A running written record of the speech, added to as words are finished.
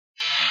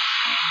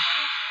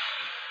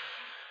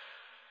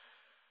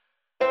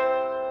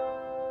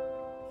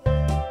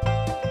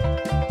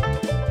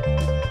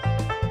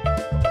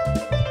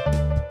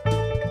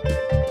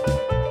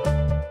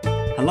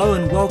Hello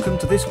and welcome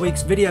to this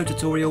week's video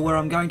tutorial where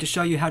I'm going to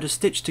show you how to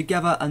stitch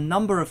together a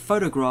number of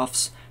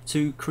photographs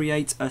to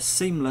create a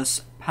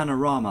seamless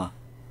panorama.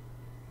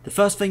 The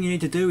first thing you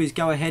need to do is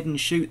go ahead and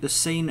shoot the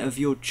scene of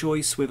your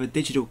choice with a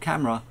digital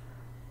camera.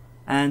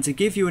 And to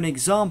give you an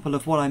example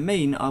of what I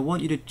mean, I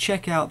want you to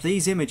check out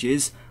these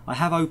images I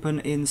have open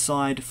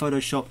inside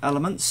Photoshop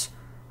Elements.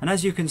 And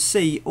as you can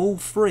see, all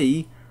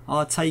three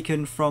are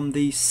taken from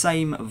the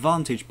same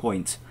vantage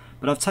point.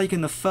 But I've taken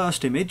the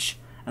first image,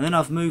 and then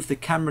I've moved the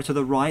camera to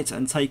the right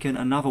and taken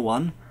another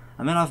one,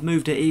 and then I've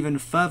moved it even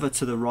further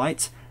to the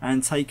right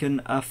and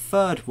taken a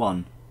third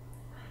one.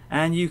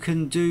 And you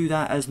can do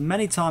that as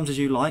many times as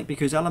you like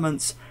because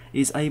Elements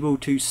is able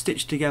to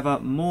stitch together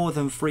more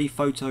than 3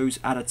 photos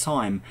at a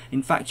time.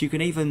 In fact, you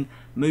can even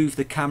move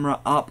the camera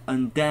up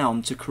and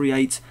down to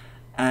create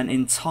an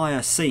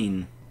entire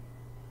scene.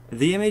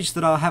 The image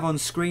that I have on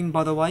screen,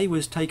 by the way,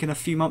 was taken a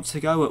few months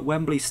ago at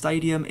Wembley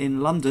Stadium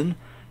in London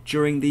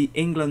during the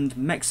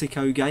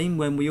England-Mexico game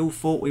when we all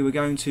thought we were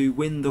going to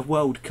win the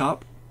World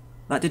Cup.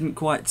 That didn't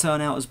quite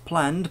turn out as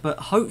planned, but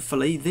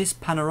hopefully this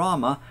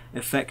panorama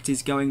effect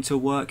is going to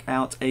work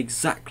out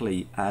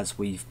exactly as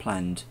we've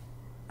planned.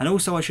 And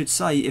also I should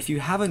say, if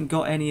you haven't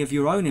got any of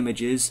your own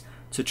images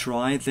to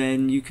try,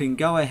 then you can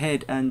go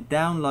ahead and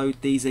download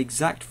these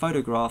exact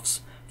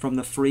photographs from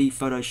the free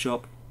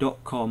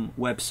Photoshop.com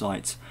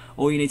website.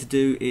 All you need to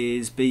do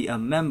is be a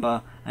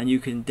member and you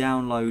can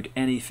download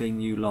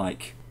anything you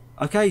like.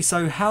 Okay,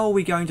 so how are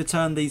we going to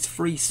turn these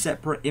 3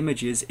 separate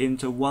images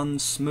into one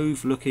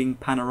smooth looking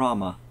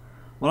panorama?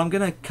 Well, I'm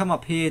going to come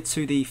up here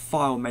to the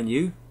File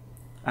menu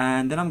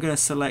and then I'm going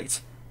to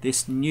select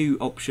this New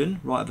option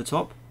right at the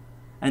top.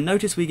 And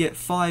notice we get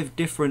 5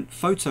 different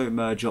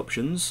Photomerge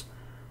options.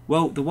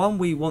 Well, the one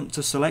we want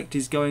to select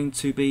is going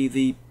to be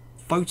the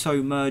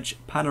Photomerge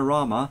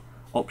Panorama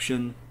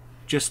option,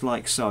 just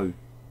like so.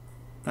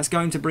 That's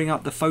going to bring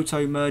up the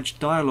Photomerge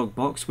dialog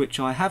box,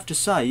 which I have to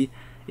say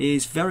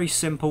is very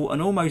simple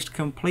and almost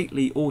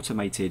completely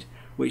automated,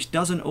 which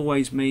doesn't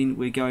always mean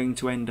we're going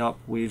to end up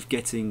with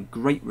getting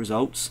great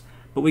results,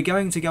 but we're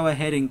going to go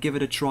ahead and give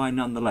it a try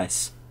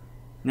nonetheless.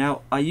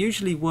 Now, I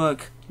usually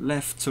work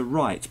left to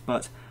right,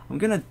 but I'm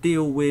going to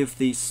deal with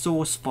the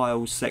source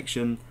files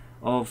section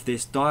of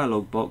this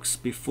dialog box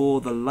before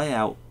the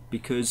layout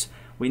because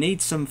we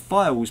need some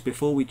files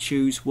before we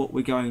choose what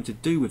we're going to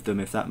do with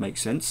them, if that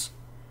makes sense.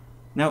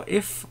 Now,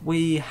 if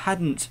we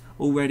hadn't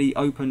already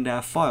opened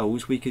our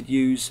files, we could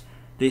use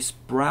this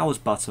browse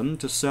button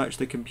to search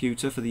the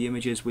computer for the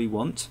images we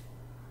want.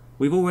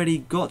 We've already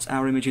got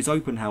our images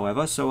open,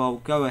 however, so I'll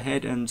go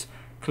ahead and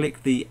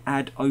click the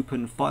Add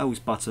Open Files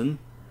button,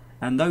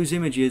 and those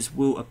images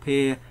will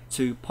appear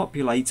to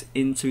populate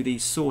into the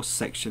source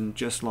section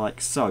just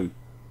like so.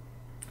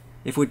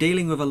 If we're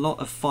dealing with a lot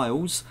of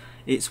files,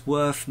 it's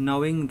worth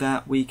knowing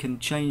that we can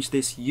change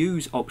this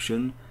Use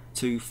option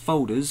to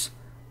Folders,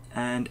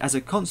 and as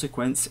a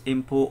consequence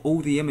import all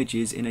the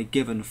images in a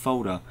given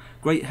folder.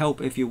 Great help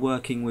if you're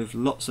working with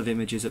lots of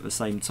images at the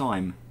same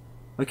time.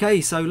 Okay,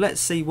 so let's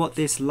see what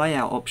this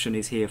layout option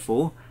is here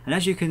for, and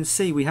as you can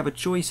see we have a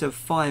choice of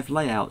 5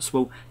 layouts.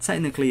 Well,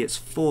 technically it's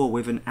 4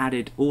 with an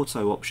added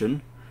auto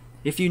option.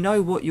 If you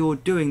know what you're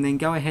doing, then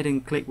go ahead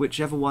and click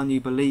whichever one you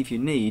believe you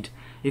need.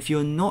 If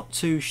you're not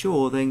too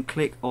sure, then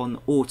click on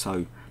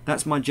auto.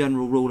 That's my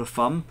general rule of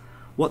thumb.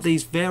 What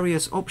these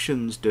various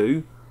options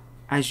do,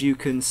 as you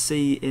can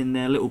see in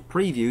their little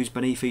previews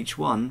beneath each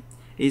one,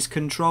 is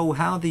control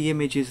how the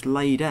image is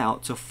laid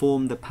out to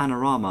form the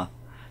panorama.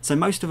 So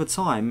most of the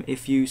time,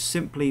 if you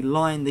simply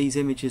line these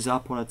images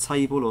up on a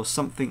table or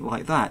something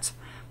like that,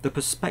 the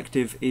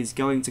perspective is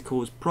going to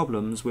cause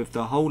problems with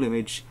the whole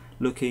image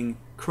looking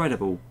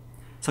credible.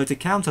 So to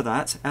counter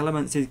that,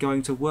 Elements is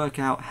going to work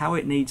out how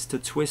it needs to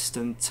twist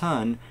and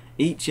turn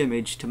each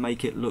image to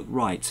make it look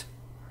right.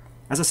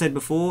 As I said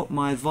before,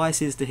 my advice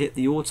is to hit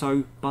the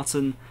auto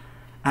button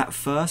at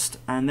first,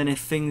 and then if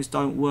things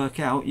don't work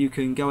out you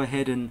can go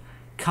ahead and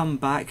come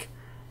back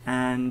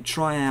and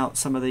try out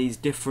some of these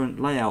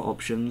different layout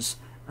options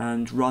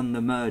and run the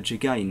merge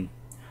again.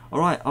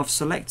 Alright, I've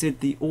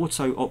selected the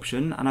auto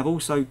option and I've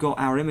also got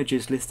our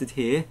images listed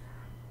here.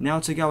 Now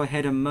to go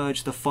ahead and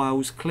merge the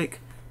files, click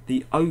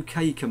the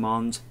OK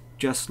command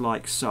just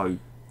like so.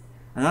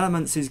 And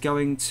Elements is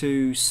going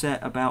to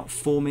set about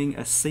forming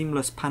a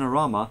seamless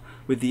panorama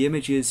with the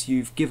images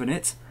you've given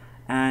it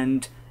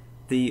and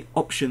the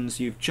options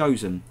you've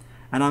chosen.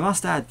 And I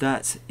must add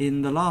that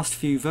in the last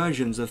few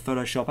versions of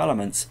Photoshop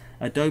Elements,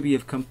 Adobe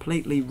have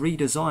completely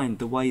redesigned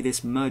the way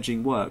this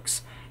merging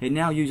works. It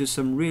now uses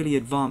some really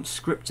advanced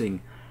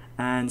scripting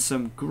and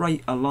some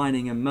great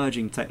aligning and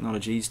merging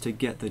technologies to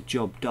get the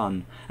job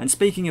done. And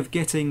speaking of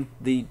getting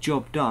the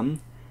job done,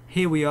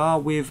 here we are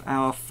with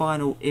our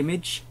final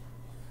image.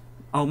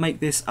 I'll make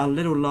this a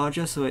little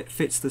larger so it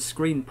fits the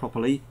screen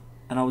properly,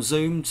 and I'll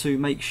zoom to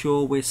make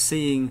sure we're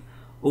seeing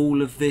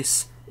all of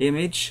this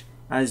image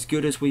as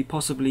good as we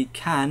possibly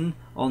can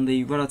on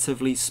the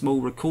relatively small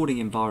recording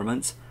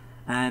environment,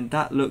 and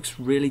that looks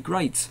really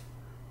great.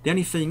 The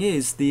only thing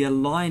is the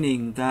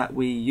aligning that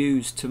we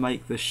use to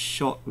make the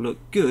shot look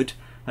good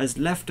has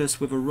left us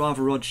with a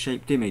rather odd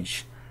shaped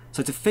image.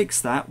 So to fix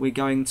that, we're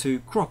going to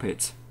crop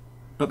it.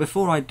 But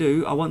before I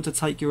do, I want to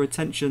take your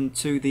attention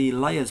to the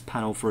layers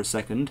panel for a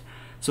second.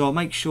 So I'll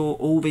make sure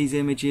all these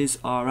images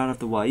are out of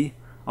the way.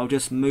 I'll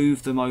just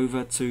move them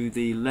over to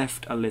the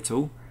left a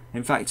little.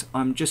 In fact,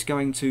 I'm just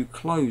going to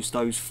close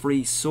those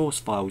 3 source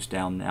files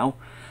down now.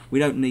 We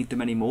don't need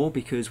them anymore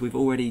because we've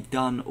already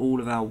done all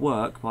of our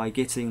work by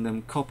getting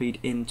them copied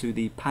into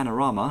the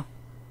panorama.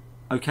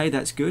 Okay,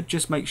 that's good.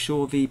 Just make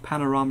sure the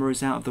panorama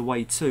is out of the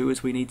way too,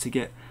 as we need to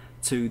get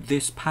to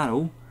this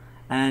panel.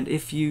 And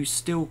if you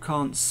still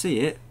can't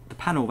see it, the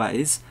panel that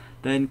is,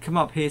 then come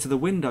up here to the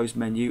Windows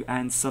menu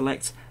and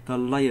select the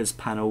Layers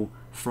panel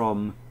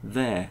from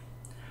there.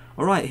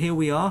 Alright, here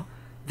we are.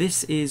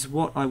 This is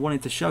what I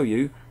wanted to show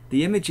you.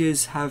 The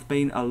images have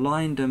been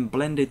aligned and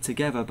blended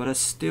together but are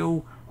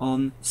still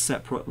on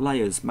separate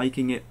layers,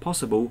 making it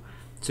possible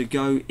to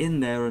go in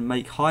there and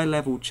make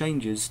high-level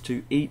changes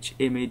to each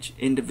image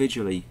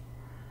individually.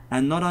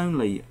 And not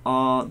only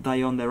are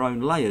they on their own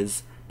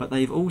layers, but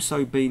they've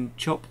also been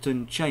chopped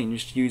and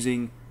changed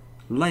using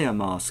layer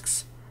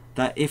masks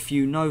that, if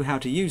you know how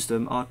to use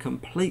them, are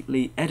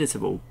completely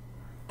editable.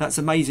 That's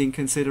amazing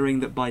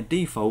considering that by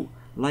default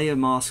layer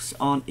masks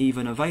aren't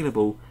even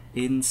available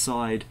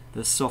inside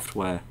the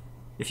software.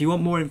 If you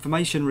want more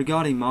information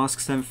regarding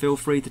masks, then feel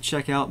free to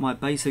check out my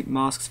basic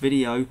masks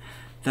video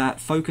that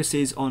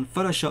focuses on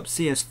Photoshop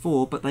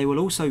CS4, but they will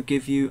also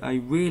give you a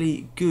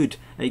really good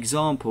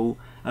example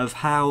of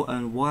how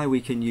and why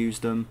we can use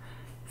them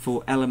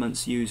for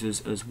Elements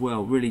users as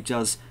well. Really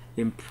does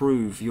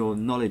improve your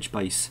knowledge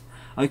base.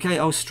 Okay,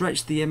 I'll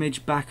stretch the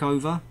image back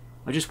over.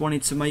 I just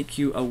wanted to make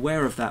you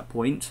aware of that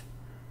point.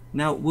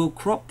 Now we'll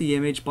crop the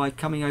image by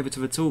coming over to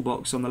the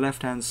toolbox on the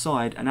left hand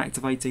side and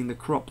activating the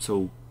crop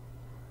tool.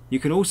 You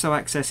can also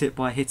access it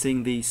by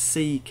hitting the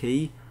C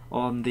key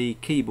on the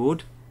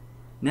keyboard.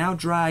 Now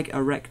drag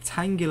a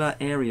rectangular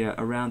area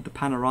around the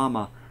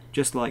panorama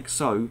just like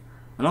so,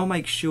 and I'll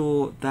make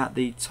sure that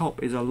the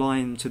top is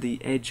aligned to the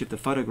edge of the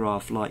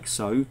photograph like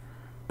so.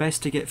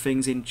 Best to get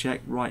things in check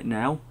right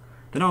now.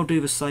 Then I'll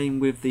do the same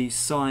with the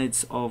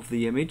sides of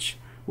the image.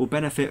 We'll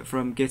benefit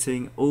from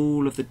getting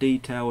all of the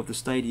detail of the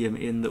stadium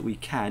in that we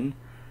can,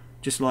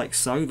 just like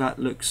so. That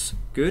looks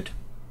good.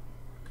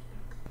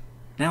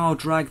 Now I'll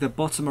drag the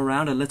bottom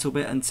around a little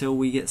bit until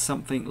we get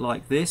something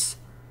like this.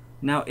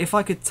 Now if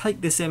I could take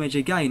this image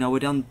again, I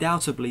would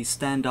undoubtedly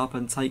stand up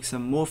and take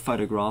some more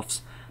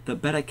photographs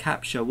that better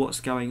capture what's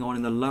going on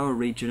in the lower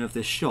region of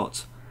this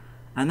shot.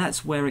 And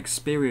that's where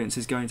experience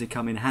is going to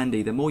come in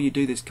handy. The more you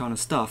do this kind of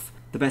stuff,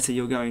 the better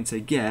you're going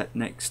to get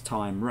next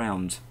time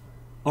round.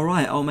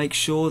 Alright, I'll make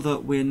sure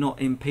that we're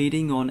not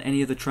impeding on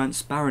any of the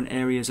transparent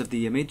areas of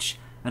the image,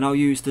 and I'll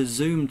use the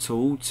zoom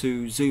tool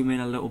to zoom in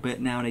a little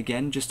bit now and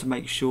again just to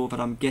make sure that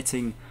I'm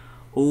getting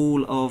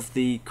all of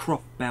the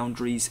crop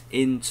boundaries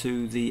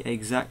into the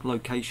exact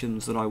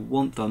locations that I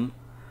want them,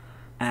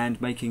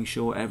 and making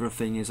sure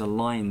everything is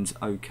aligned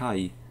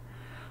okay.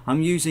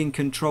 I'm using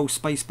Control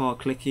Spacebar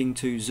clicking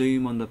to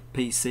zoom on the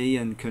PC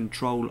and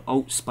Control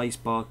Alt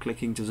Spacebar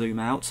clicking to zoom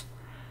out,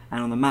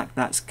 and on the Mac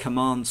that's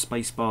Command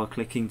Spacebar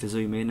clicking to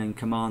zoom in and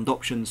Command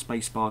Option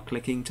Spacebar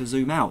clicking to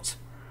zoom out.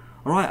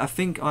 Alright, I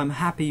think I'm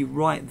happy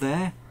right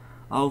there.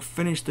 I'll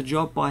finish the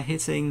job by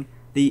hitting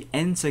the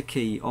Enter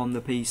key on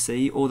the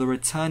PC or the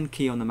Return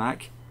key on the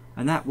Mac,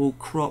 and that will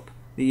crop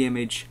the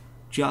image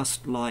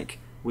just like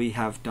we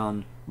have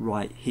done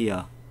right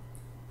here.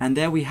 And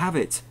there we have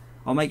it.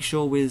 I'll make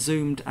sure we're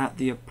zoomed at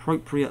the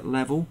appropriate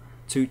level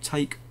to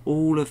take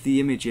all of the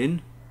image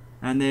in,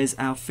 and there's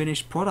our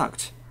finished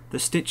product. The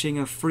stitching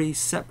of 3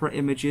 separate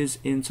images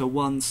into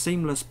one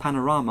seamless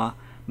panorama,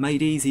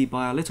 made easy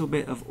by a little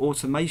bit of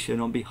automation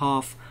on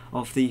behalf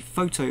of the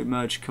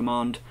Photomerge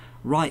command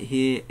right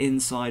here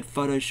inside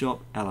Photoshop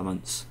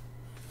Elements.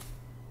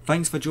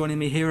 Thanks for joining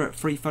me here at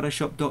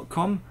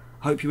freephotoshop.com.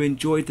 Hope you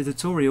enjoyed the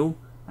tutorial,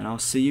 and I'll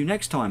see you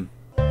next time.